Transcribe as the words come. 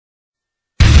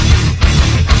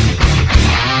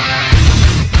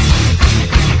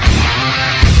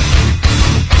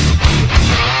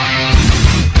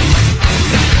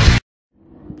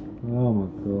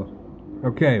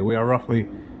Okay, we are roughly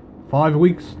 5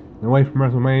 weeks away from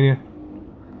WrestleMania.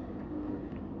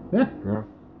 Yeah.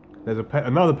 There's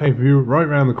another pay-per-view right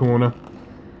around the corner.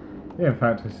 Yeah, in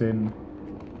fact, it's in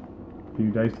a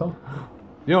few days' time.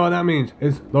 You know what that means?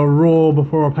 It's the Raw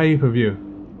before a pay-per-view.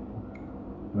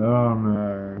 Oh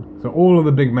no. So all of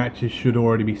the big matches should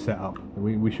already be set up.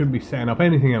 We shouldn't be setting up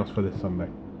anything else for this Sunday.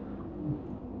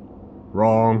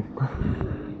 Wrong.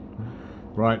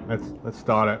 Right, let's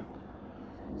start it.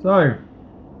 So,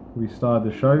 we started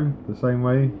the show the same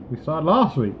way we started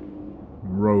last week.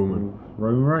 Roman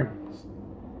Reigns.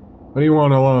 What do you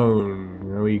want alone?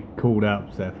 You know, he called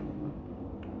out Seth.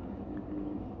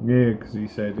 Yeah, because he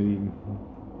said he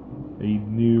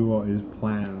knew what his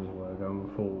plans were going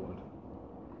forward.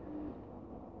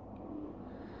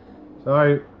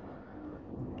 So,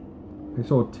 he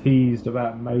sort of teased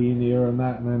about Mania and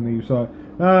that, and then he was like,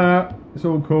 it's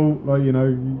all cool, like, you know,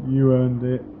 you earned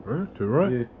it. Too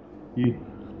right.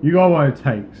 You got what it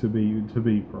takes to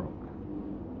be Brock.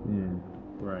 Yeah,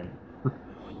 right.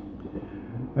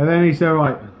 And then he said,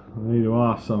 right, I need to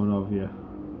ask something of you.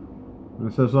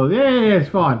 And so I was like, yeah, it's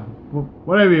fine.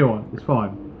 Whatever you want, it's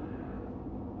fine.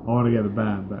 I want to get the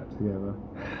band back together.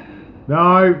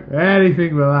 No,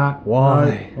 anything but that.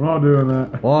 Why? No, I'm not doing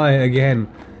that. Why again?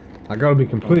 I gotta be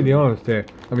completely honest here.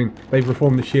 I mean, they've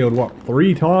reformed the Shield, what,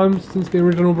 3 times since the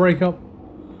original breakup?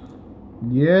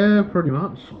 Yeah, pretty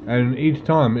much. And each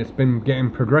time it's been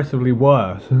getting progressively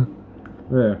worse.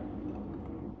 Yeah.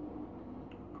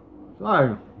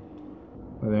 So,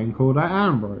 they then called out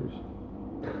Ambrose.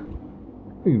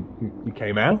 He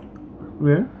came out.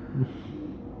 Yeah.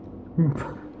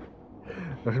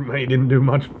 He didn't do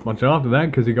much after that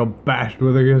because he got bashed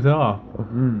with a guitar.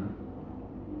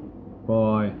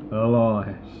 By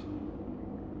Elias.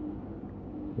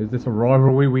 Is this a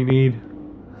rivalry we need?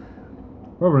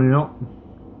 Probably not.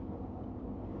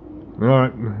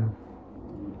 Alright.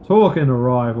 Talking of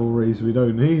rivalries we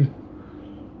don't need.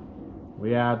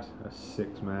 We had a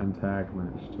 6-man tag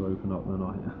match to open up the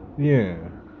night. Yeah.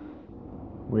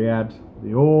 We had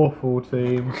the awful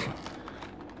team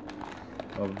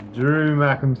of Drew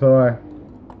McIntyre,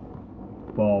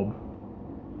 Bob,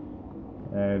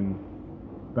 and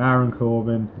Baron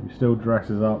Corbin, who still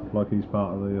dresses up like he's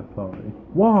part of the Authority.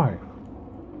 Why?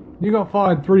 You got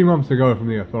fired 3 months ago from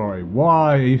the Authority.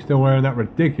 Why are you still wearing that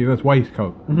ridiculous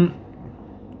waistcoat?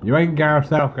 You ain't Gareth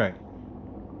Southgate.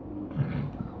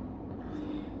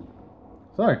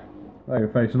 So, they were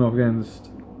facing off against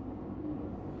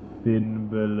Finn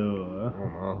Balor,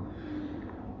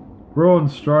 Braun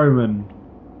Strowman,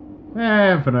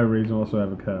 and for no reason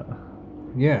whatsoever, Kurt.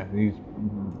 Yeah, he's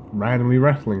randomly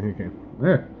wrestling again.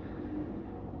 Yeah.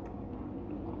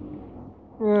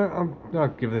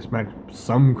 I'll give this match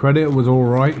some credit. It was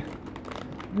alright.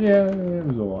 Yeah, it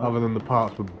was alright. Other than the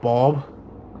parts with Bob.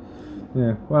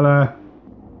 Yeah, well,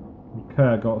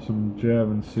 Kurt got some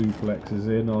German suplexes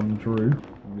in on Drew.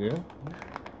 Yeah.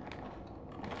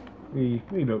 He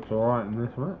looked alright in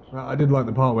this match. I did like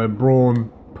the part where Braun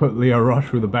put Leo Rush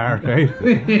through the barricade.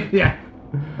 Yeah.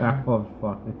 That was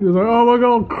funny. He was like, oh my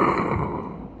god.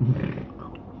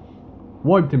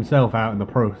 Wiped himself out in the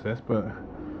process, but it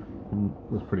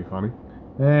was pretty funny.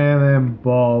 And then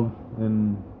Bob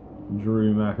and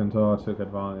Drew McIntyre took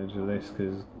advantage of this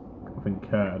because I think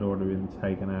Kurt had already been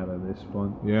taken out at this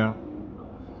point. Yeah.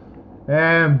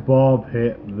 And Bob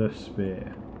hit the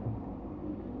spear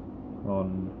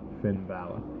on Finn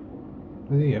Balor.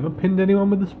 Has he ever pinned anyone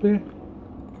with a spear?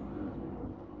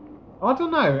 I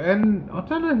don't know, and I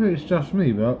don't know if it's just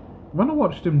me, but when I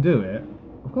watched him do it,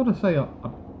 I've got to say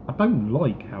I don't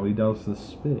like how he does the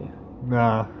spear.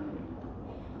 Nah.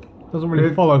 Doesn't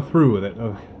really follow through with it.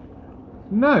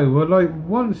 No, but like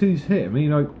once he's hit him, he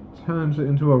like turns it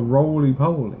into a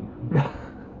roly-poly.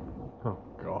 Oh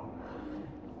god.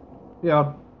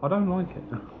 Yeah, I don't like it.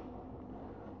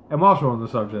 And whilst we're on the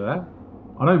subject of that,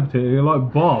 I don't particularly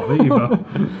like Bob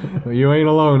either. You ain't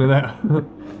alone in that.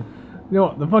 You know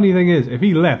what, the funny thing is, if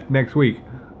he left next week,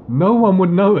 no one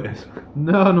would notice.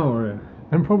 No, not really.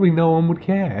 And probably no one would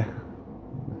care.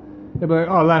 They'd be like,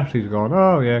 oh, Lashley's gone.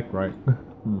 Oh, yeah, great.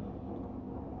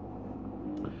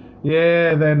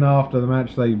 Yeah, then after the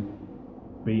match they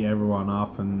beat everyone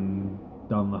up and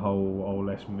done the whole, oh,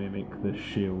 let's mimic the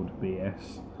Shield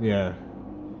BS. Yeah.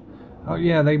 Oh,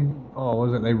 yeah, they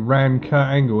ran Kurt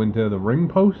Angle into the ring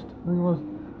post, I think it was.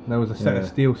 And there was a set of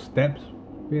steel steps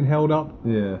being held up.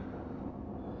 Yeah.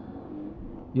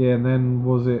 Yeah, and then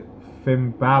was it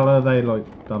Finn Balor? They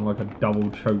like done like a double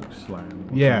choke slam.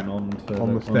 On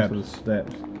the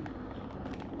steps.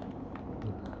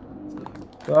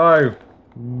 So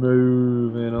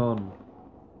moving on.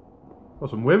 Got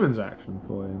some women's action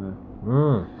for you now.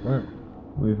 Right.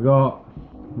 We've got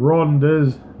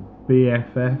Ronda's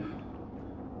BFF,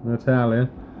 Natalia,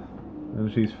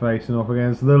 and she's facing off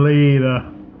against the leader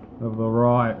of the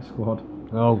Riot Squad.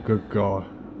 Oh, good God.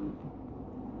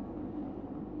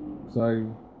 So, it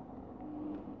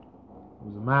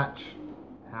was a match.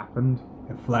 Happened.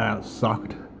 It flat out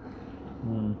sucked.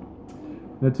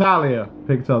 Natalia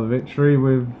picked up the victory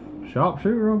with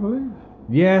sharpshooter, I believe.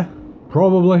 Yeah,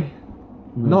 probably.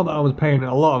 Not that I was paying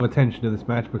a lot of attention to this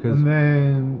match because... And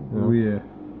then,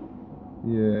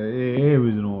 it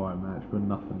was an alright match, but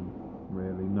nothing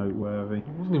really noteworthy. It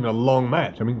wasn't even a long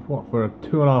match. I mean, what, for a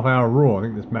 2.5 hour Raw, I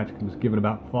think this match was given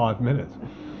about 5 minutes.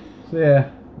 So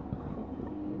yeah,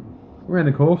 we're in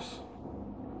the course.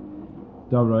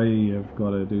 WWE have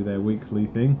got to do their weekly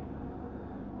thing.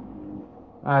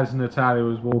 As Natalia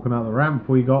was walking up the ramp,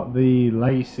 we got the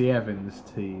Lacey Evans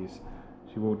tease.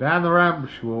 She walked down the ramp,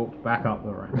 she walked back up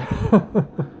the ramp.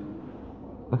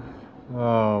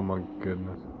 Oh my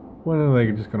goodness. When are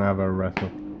they just going to have her wrestle?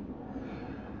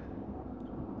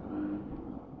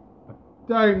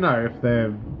 Don't know if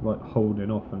they're like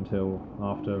holding off until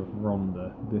after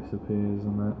Ronda disappears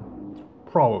and that.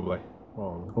 Probably.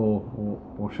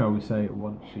 Or shall we say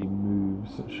once she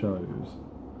moves shows.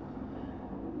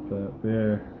 But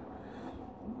yeah.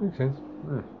 Makes sense.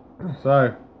 Yeah.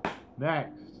 So,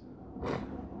 next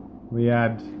we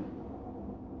had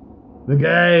the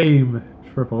Game,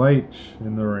 Triple H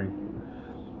in the ring.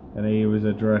 And he was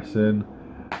addressing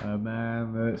a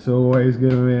man that's always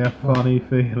giving me a funny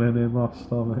feeling in my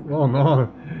stomach. Oh no.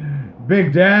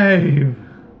 Big Dave!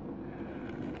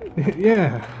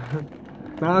 Yeah.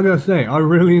 Now I gotta say, I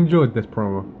really enjoyed this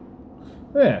promo.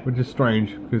 Yeah. Which is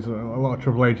strange, because a lot of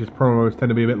Triple H's promos tend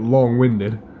to be a bit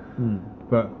long-winded.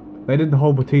 But they did the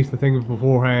whole Batista thing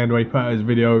beforehand, where he put out his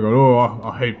video going, oh,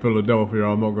 I hate Philadelphia,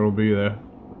 I'm not gonna be there.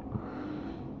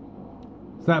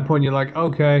 At that point you're like,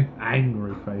 okay.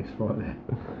 Angry face right there.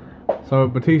 So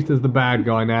Batista's the bad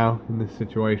guy now, in this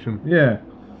situation. Yeah.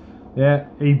 Yeah,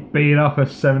 he beat up a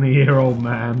 70-year-old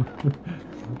man.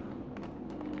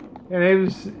 And it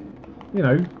was... You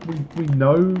know, we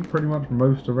know pretty much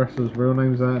most of wrestlers' real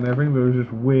names and everything, but it was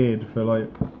just weird for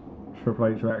like Triple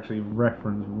H to actually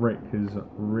reference Rick as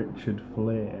Richard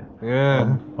Flair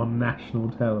on national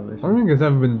television. I don't think it's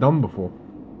ever been done before.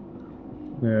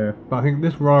 Yeah. But I think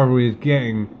this rivalry is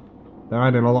they're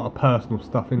adding a lot of personal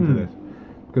stuff into this.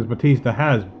 Because Batista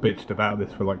has bitched about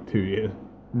this for like 2 years.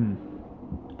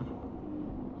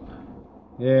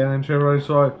 Yeah, and then Triple H's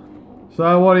like,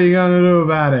 so what are you going to do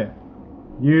about it?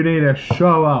 You need to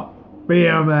show up, be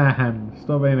a man,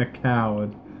 stop being a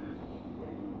coward,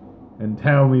 and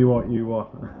tell me what you want.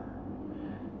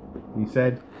 He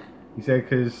said,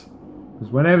 because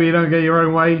whenever you don't get your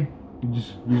own way, you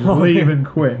just leave and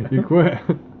quit. You quit.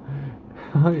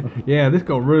 Yeah, this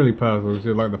got really personal. It's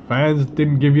like the fans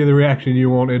didn't give you the reaction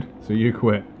you wanted, so you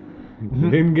quit.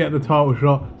 You didn't get the title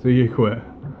shot, so you quit.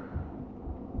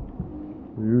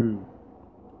 Ooh.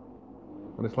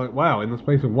 And it's like, wow, in the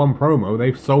space of one promo,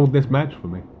 they've sold this match for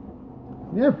me.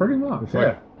 Yeah, pretty much. It's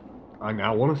like, I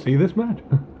now want to see this match.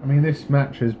 I mean, this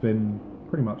match has been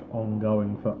pretty much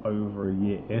ongoing for over a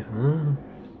year.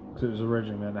 Because it was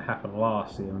originally meant to happen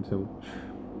last year until...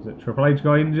 Was it Triple H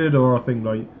got injured, or I think,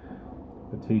 like,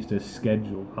 Batista's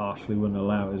schedule partially wouldn't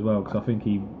allow it as well, because I think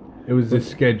he... It was his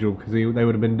schedule, because they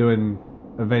would have been doing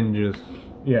Avengers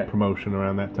promotion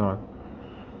around that time.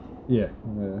 Yeah.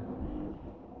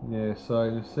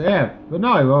 So yeah, but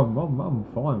no, I'm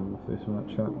fine with this match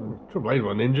happening. Triple H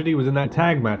wasn't injured, he was in that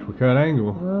tag match with Kurt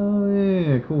Angle. Oh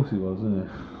yeah, of course he was, isn't it?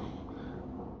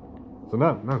 So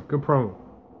no, good promo.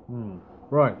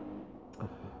 Right.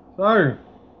 So,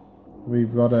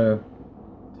 we've got a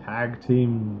tag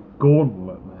team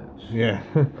gauntlet match. Yeah.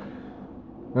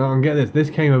 Now, and get this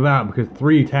came about because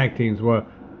 3 tag teams were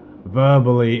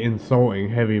verbally insulting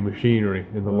Heavy Machinery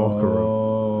in the locker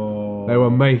room. They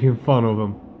were making fun of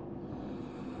them.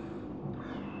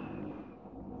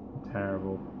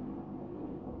 Terrible.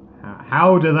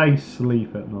 How do they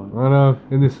sleep at night? I know,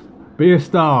 in this Be a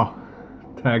Star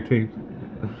tag team.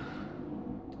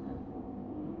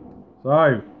 So,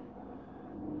 I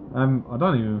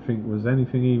don't even think was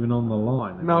anything even on the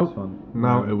line in this one.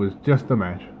 No, it was just a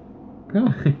match.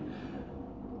 Okay.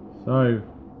 So,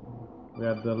 we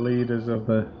had the leaders of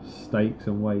the stakes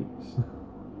and weights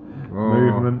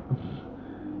movement.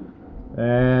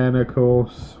 And of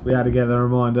course, we had to get the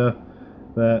reminder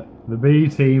that the B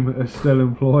team are still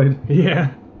employed.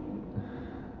 Yeah.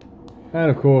 And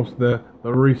of course, the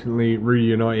recently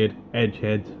reunited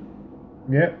Edgeheads.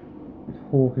 Yep.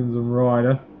 Hawkins and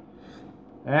Ryder.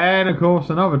 And of course,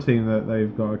 another team that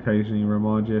they've got to occasionally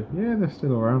remind you, yeah, they're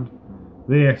still around.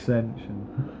 The Ascension.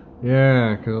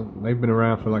 Yeah, because they've been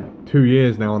around for like 2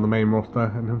 years now on the main roster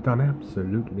and have done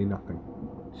absolutely nothing.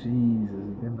 Jesus,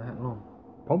 it's been that long.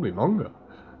 Probably longer.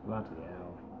 Bloody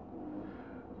hell.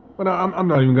 But I'm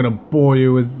not even going to bore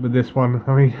you with this one.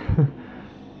 I mean,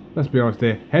 let's be honest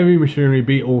here. Heavy Machinery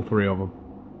beat all three of them.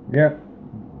 Yeah.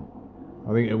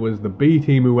 I think it was the B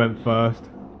team who went first.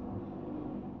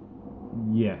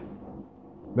 Yeah.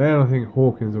 Then I think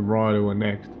Hawkins and Ryder were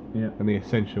next. Yeah. And the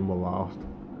Ascension were last.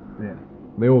 Yeah.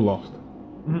 They all lost.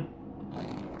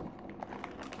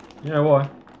 You know why?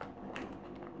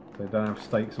 They don't have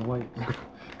stakes and weights.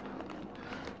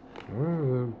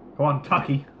 Come on,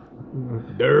 Tucky.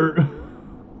 Dirt.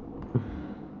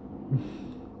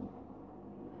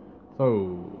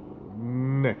 So,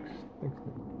 next.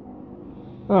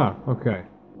 Ah, okay.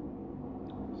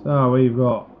 So we've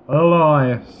got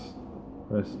Elias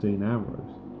versus Dean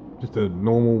Ambrose. Just a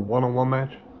normal one-on-one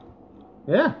match?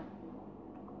 Yeah.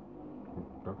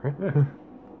 Okay.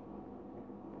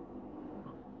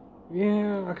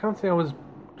 Yeah, I can't say I was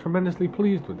tremendously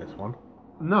pleased with this one.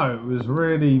 No, it was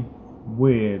really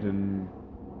weird and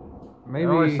Maybe I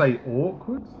always say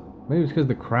awkward. Maybe it's because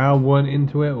the crowd weren't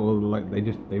into it, or like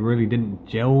they really didn't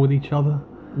gel with each other.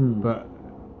 But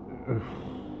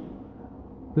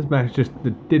this match just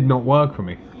did not work for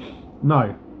me.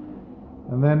 No.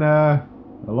 And then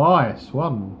Elias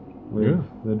won with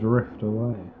the drift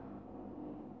away.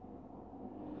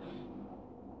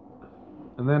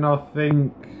 And then I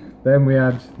think then we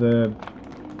had the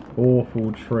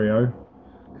awful trio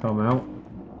come out.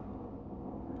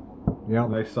 Yeah.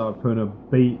 They started putting a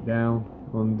beat down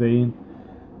on Dean.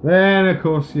 Then of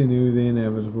course you knew the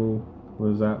inevitable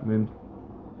was happening.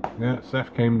 Yeah,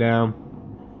 Seth came down.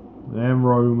 Then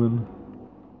Roman.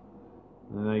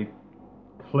 And they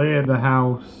cleared the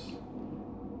house.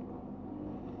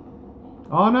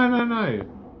 Oh no.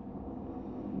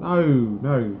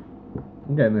 No.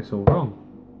 I'm getting this all wrong.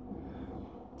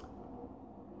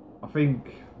 I think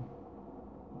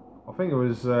it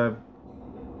was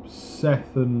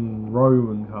Seth and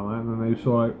Roman come out, and then they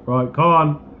saw like, right, come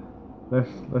on,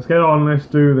 let's get on, let's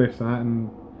do this and that,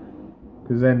 and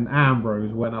because then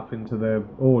Ambrose went up into the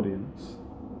audience,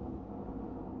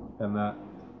 and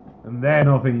then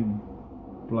I think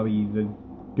bloody the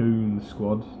Goon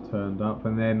Squad turned up,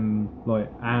 and then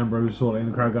like Ambrose sort of in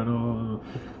the crowd going, oh,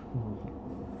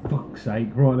 fuck's sake,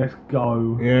 right, let's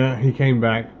go. Yeah, he came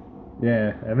back.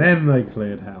 Yeah, and then they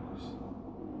cleared house.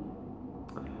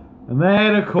 And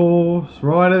then, of course,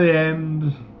 right at the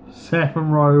end, Seth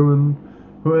and Roman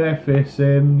put their fists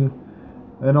in.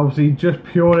 And obviously, just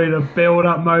purely to build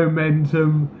up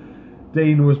momentum,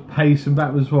 Dean was pacing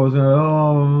backwards and forwards and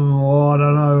oh, I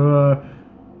don't know.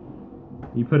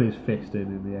 He put his fist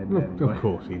in the end anyway. Of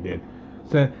course he did.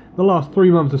 So, the last 3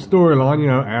 months of storyline, you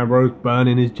know, Ambrose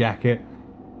burning his jacket.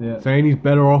 Yeah. Saying he's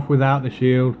better off without the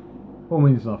shield. All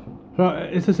means nothing. So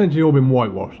it's essentially all been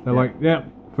whitewashed. They're like, yeah,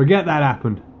 forget that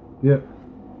happened. Yeah.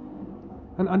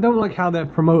 And I don't like how they're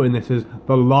promoting this as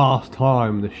the last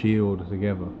time the Shield are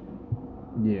together.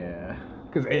 Yeah.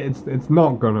 Because it's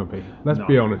not gonna be. Let's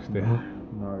be honest here.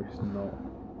 No, it's not.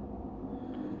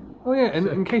 Oh yeah, and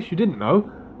in case you didn't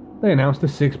know, they announced a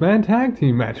 6-man tag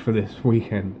team match for this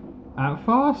weekend. At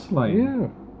Fastlane.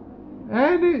 Yeah.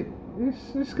 And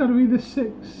it's going to be the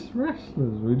 6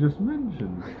 wrestlers we just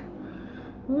mentioned.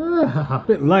 A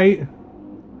bit late.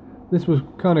 This was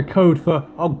kind of code for,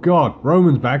 oh god,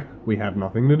 Roman's back, we have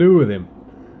nothing to do with him.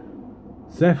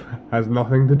 Seth has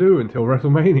nothing to do until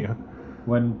WrestleMania.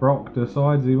 When Brock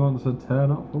decides he wants to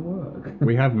turn up for work.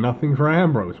 We have nothing for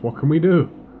Ambrose, what can we do?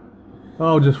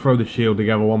 I'll just throw the Shield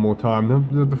together one more time,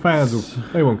 the fans,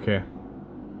 they won't care.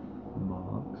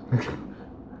 Marks.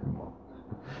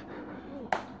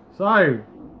 So,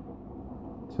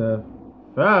 to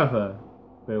further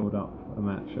build up a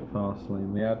match at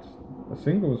Fastlane, we had a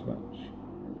singles match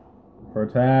for a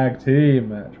tag team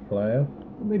match player.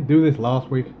 Didn't they do this last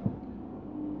week?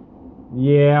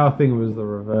 Yeah, I think it was the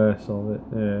reverse of it,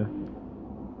 yeah.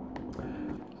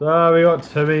 So we got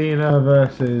Tamina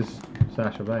versus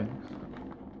Sasha Banks.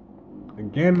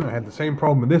 Again, I had the same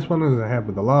problem with this one as I had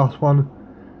with the last one.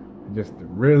 It just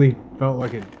really felt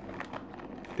like it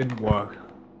didn't work.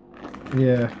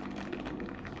 Yeah,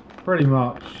 pretty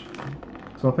much.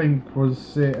 So I think,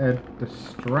 was it a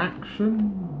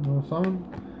distraction or something?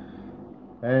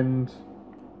 And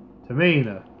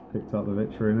Tamina picked up the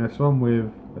victory in this one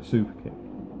with a super kick.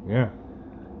 Yeah.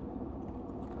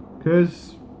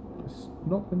 Because it's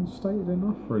not been stated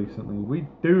enough recently. We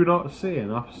do not see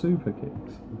enough super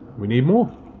kicks. We need more.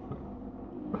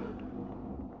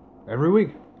 Every week.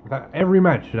 In fact, every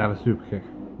match should have a super kick.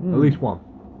 At least one.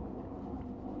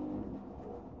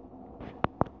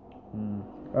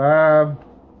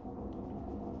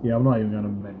 Yeah, I'm not even going to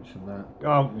mention that.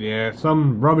 Oh, yeah,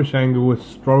 some rubbish angle with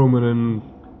Strowman and...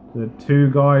 The two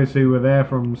guys who were there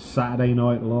from Saturday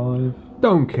Night Live.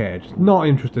 Don't care, just not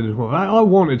interested as well. I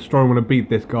wanted Strowman to beat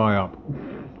this guy up.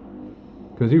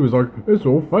 Because he was like, it's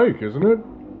all fake, isn't it?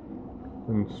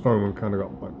 And Strowman kind of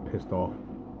got like pissed off.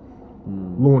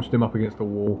 Launched him up against the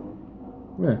wall.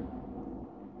 Yeah.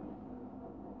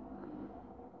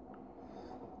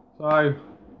 So,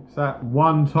 it's that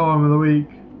one time of the week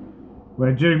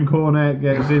where Jim Cornette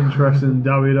gets interested in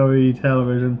WWE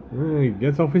television. Yeah, he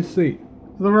gets off his seat.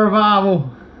 The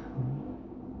Revival.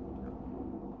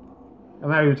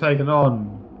 And they were taking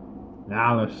on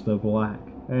Aleister Black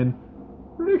and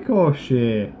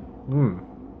Ricochet.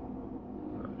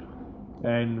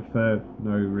 And for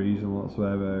no reason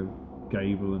whatsoever,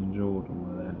 Gable and Jordan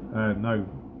were there.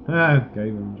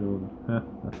 Gable and Jordan.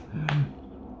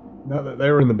 No, they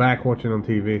were in the back watching on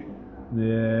TV.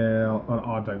 Yeah,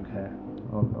 I don't care.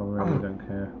 I really don't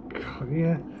care. God,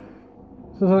 yeah.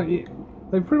 So it's like,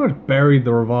 they've pretty much buried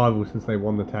the Revival since they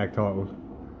won the tag titles.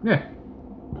 Yeah.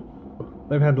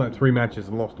 They've had like 3 matches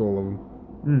and lost all of them.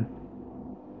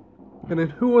 And then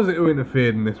who was it who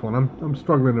interfered in this one? I'm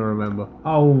struggling to remember.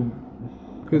 Oh,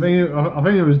 I think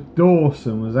it was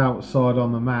Dawson was outside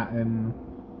on the mat and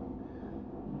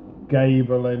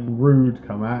Gable and Rude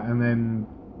come out, and then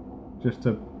just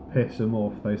to piss him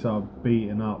off they started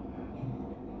beating up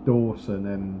Dawson,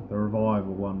 and the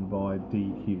Revival won by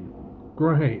DQ.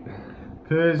 Great.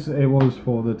 Because it was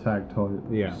for the tag titles.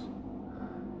 Yeah.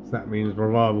 So that means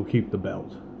Revival keep the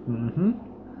belt.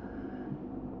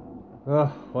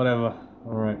 Whatever.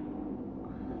 Alright.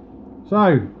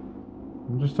 So,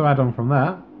 just to add on from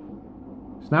that,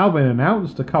 it's now been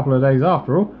announced a couple of days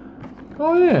after all.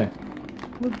 Oh yeah,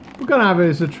 we're going to have it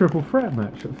as a triple threat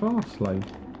match at Fastlane.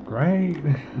 Great.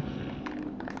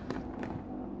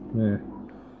 Yeah.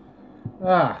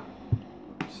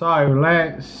 So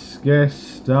let's get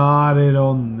started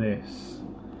on this.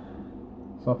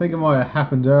 So I think it might have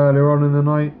happened earlier on in the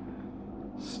night.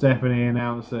 Stephanie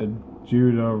announced that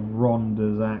due to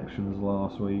Ronda's actions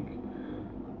last week,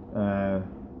 the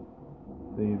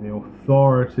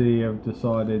authority have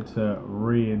decided to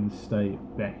reinstate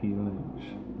Becky Lynch.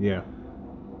 Yeah.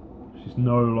 She's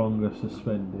no longer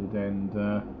suspended, and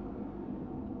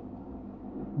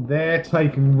they're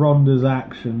taking Ronda's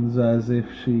actions as if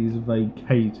she's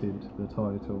vacated the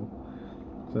title.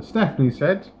 So Stephanie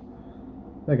said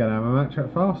they're going to have a match at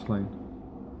Fastlane.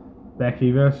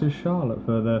 Becky versus Charlotte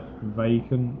for the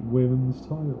vacant women's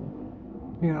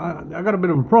title. Yeah, I got a bit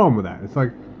of a problem with that. It's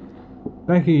like,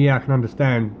 Becky, yeah, I can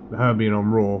understand her being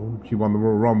on Raw. She won the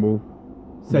Royal Rumble.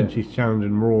 Said she's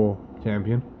challenging Raw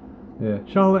champion. Yeah.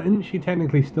 Charlotte, isn't she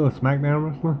technically still a SmackDown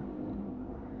wrestler?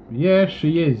 Yeah,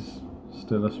 she is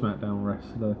still a SmackDown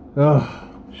wrestler.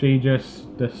 Ugh. She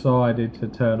just decided to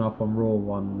turn up on Raw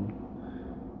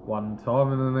one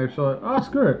time, and then they said, "Oh,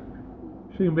 screw it.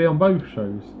 She can be on both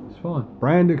shows. It's fine."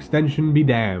 Brand extension be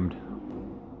damned.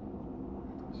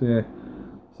 So yeah.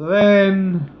 So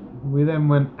then we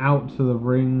went out to the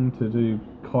ring to do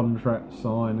contract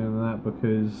signing and that,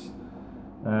 because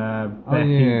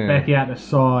Becky had to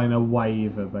sign a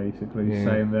waiver basically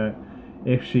saying that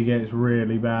if she gets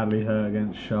really badly hurt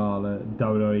against Charlotte,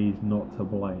 WWE's not to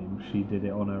blame. She did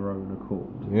it on her own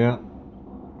accord. Yeah.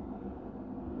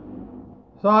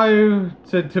 So,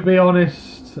 to be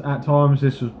honest, at times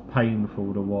this was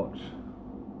painful to watch.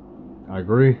 I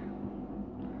agree.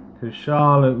 Because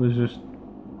Charlotte was just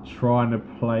trying to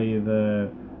play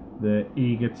the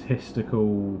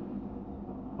egotistical,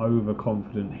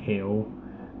 overconfident heel.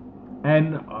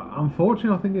 And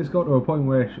unfortunately, I think it's got to a point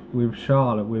where with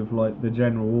Charlotte, with like the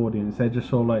general audience, they're just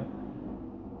sort of like,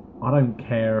 I don't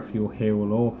care if you're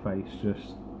heel or face,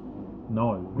 just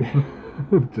no.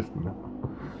 Just no.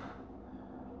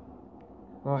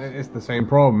 Well, it's the same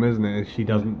problem, isn't it? She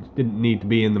didn't need to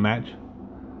be in the match.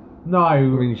 No. I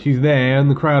mean, she's there,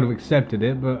 and the crowd have accepted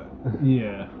it, but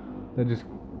yeah,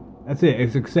 that's it.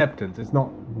 It's acceptance. It's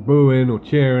not booing or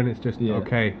cheering. It's just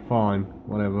okay, fine,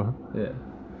 whatever. Yeah.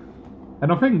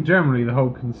 And I think generally the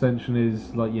whole consensus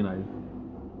is, like, you know,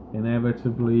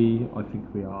 inevitably, I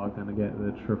think we are going to get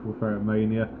the Triple Threat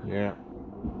Mania. Yeah.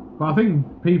 But I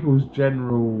think people's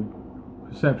general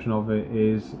perception of it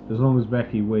is, as long as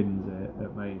Becky wins it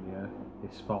at Mania,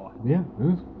 it's fine. Yeah,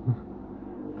 it is.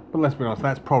 But let's be honest,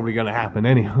 that's probably going to happen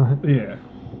anyway. Yeah.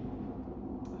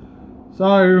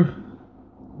 So,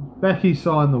 Becky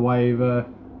signed the waiver.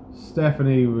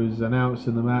 Stephanie was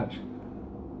announcing the match.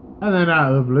 And then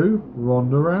out of the blue,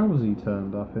 Ronda Rousey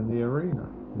turned up in the arena.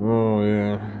 Oh,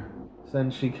 yeah.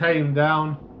 Then she came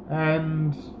down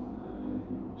and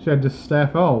said to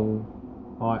Steph, "Oh,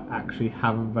 I actually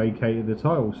haven't vacated the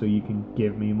title, so you can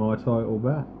give me my title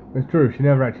back." It's true, she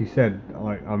never actually said,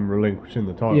 like, I'm relinquishing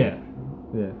the title.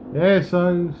 Yeah,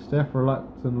 so Steph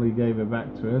reluctantly gave it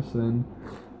back to us, and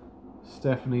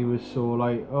Stephanie was sort of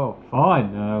like, "Oh,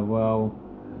 fine, well,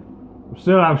 we'll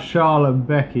still have Charlotte and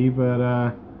Becky,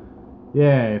 but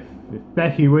yeah, if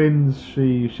Becky wins,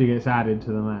 she gets added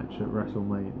to the match at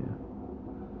WrestleMania."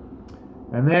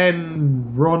 And then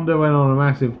Ronda went on a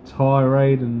massive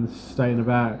tirade and stating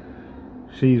about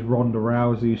she's Ronda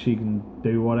Rousey, she can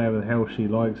do whatever the hell she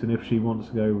likes, and if she wants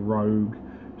to go rogue,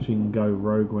 she can go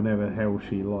rogue whenever the hell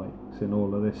she likes, and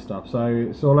all of this stuff. So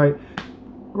it's sort of like,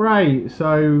 great,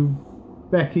 so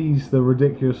Becky's the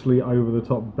ridiculously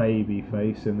over-the-top baby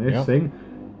face in this thing.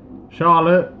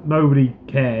 Charlotte, nobody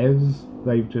cares.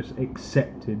 They've just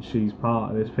accepted she's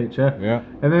part of this picture. Yeah.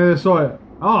 And then it's like,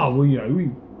 oh, well, you know,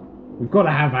 we've got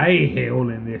to have a heel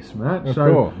in this match. Of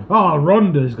so, course. oh,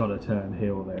 Ronda's got to turn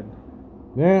heel then.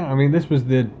 Yeah, I mean, this was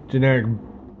the generic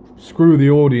screw the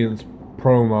audience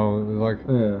promo. It was like,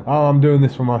 oh, I'm doing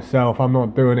this for myself. I'm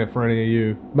not doing it for any of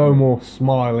you. No more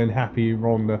smiling, happy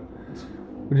Ronda.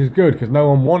 Which is good, because no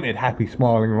one wanted happy,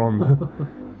 smiling Ronda.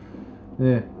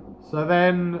 Yeah. So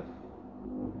then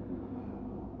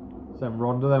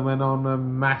Ronda then went on a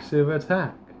massive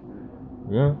attack.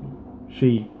 Yeah.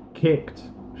 She kicked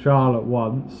Charlotte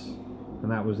once,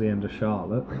 and that was the end of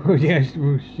Charlotte. Yeah,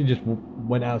 she just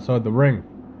went outside the ring.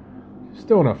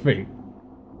 Still on her feet.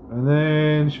 And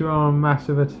then she went on a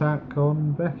massive attack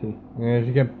on Becky. Yeah,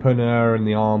 she kept putting her in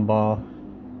the armbar.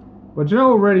 But do you know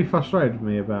what really frustrated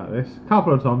me about this? A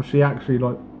couple of times she actually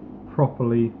like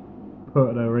properly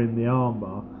put her in the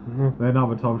armbar. Mm-hmm. Then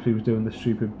other times she was doing the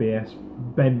stupid BS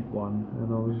bent one,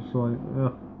 and I was just like,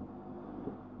 ugh.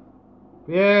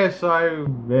 Yeah, so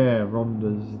yeah,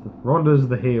 Ronda's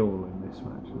the heel in this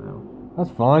match now.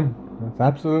 That's fine. That's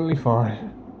absolutely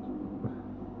fine.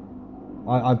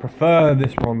 I prefer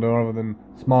this Ronda rather than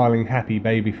smiling, happy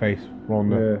babyface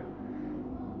Ronda.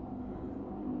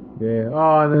 Yeah.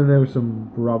 Oh, and then there was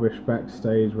some rubbish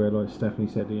backstage where like Stephanie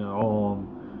said, you know, oh,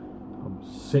 I'm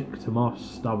sick to my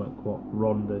stomach what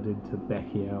Ronda did to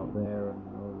Becky out there, and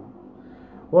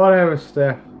whatever,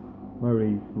 Steph.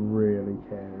 Nobody really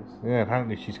cares. Yeah,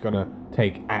 apparently she's gonna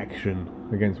take action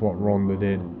against what Ronda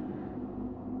did.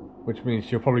 Which means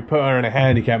she'll probably put her in a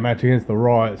handicap match against the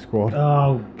Riot Squad.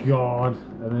 Oh, God.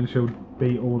 And then she'll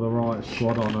beat all the Riot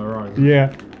Squad on her own.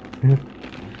 Yeah.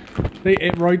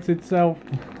 It writes itself.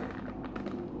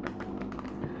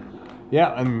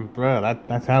 Yeah, and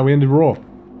that's how we ended Raw.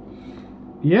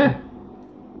 Yeah.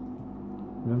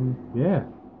 Yeah.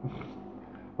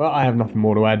 Well, I have nothing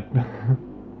more to add.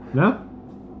 No?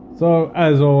 So,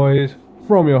 as always,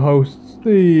 from your hosts,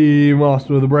 the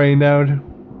Master of the Brain Damage,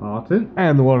 Martin,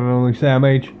 and the one and only Sam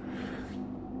H.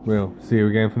 We'll see you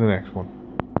again for the next one.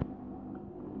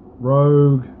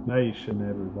 Rogue Nation,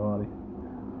 everybody.